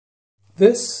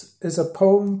This is a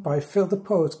poem by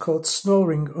Philthepoet called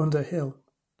Snoring-Under-Hill.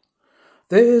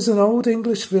 There is an old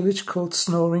English village called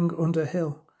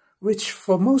Snoring-Under-Hill, which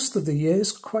for most of the year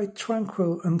is quite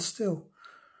tranquil and still.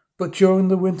 But during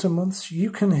the winter months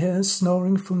you can hear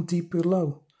snoring from deep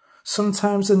below,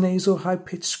 sometimes a nasal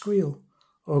high-pitched squeal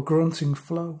or grunting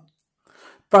flow.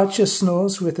 Badger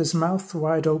snores with his mouth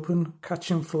wide open,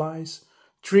 catching flies,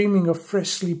 dreaming of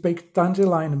freshly baked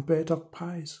dandelion and burdock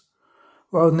pies,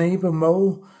 while neighbour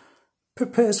Mole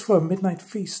prepares for a midnight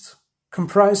feast,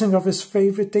 comprising of his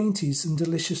favourite dainties and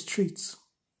delicious treats.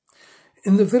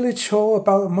 In the village hall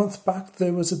about a month back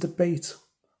there was a debate.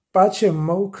 Badger and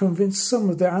Mole convinced some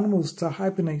of the animals to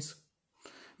hibernate.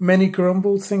 Many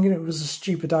grumbled, thinking it was a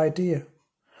stupid idea.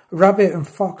 Rabbit and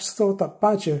Fox thought that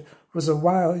Badger was a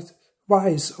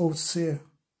wise old seer,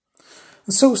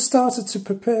 and so started to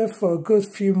prepare for a good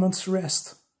few months'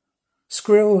 rest.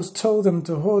 Squirrels told them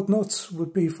to hoard nuts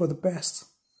would be for the best.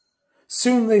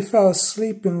 Soon they fell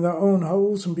asleep in their own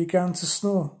holes and began to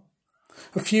snore.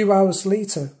 A few hours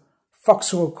later,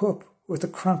 Fox woke up with a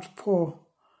cramped paw.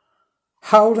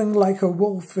 Howling like a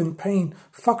wolf in pain,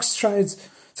 Fox tried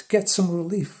to get some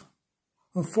relief.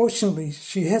 Unfortunately,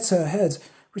 she hit her head,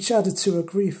 which added to her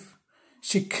grief.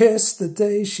 She cursed the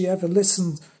day she ever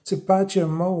listened to Badger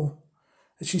and Mole,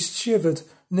 as she shivered,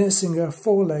 nursing her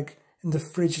foreleg in the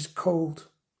frigid cold.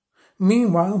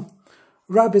 Meanwhile,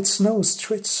 Rabbit's nose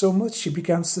twitched so much he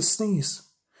began to sneeze.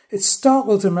 It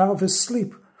startled him out of his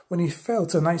sleep when he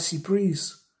felt an icy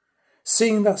breeze.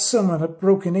 Seeing that someone had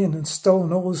broken in and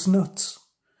stolen all his nuts,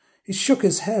 he shook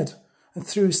his head and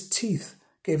through his teeth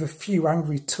gave a few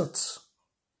angry tuts.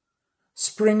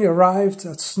 Spring arrived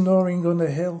at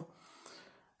Snoring-Under-Hill,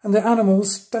 and the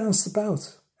animals danced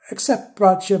about, except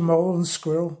Badger, Mole and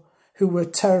Squirrel, who were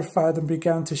terrified and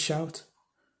began to shout.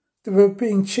 They were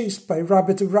being chased by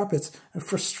Rabbit and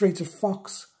frustrated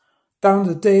Fox, down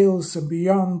the dales and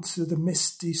beyond to the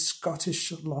misty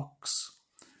Scottish lochs.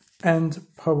 End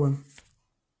poem.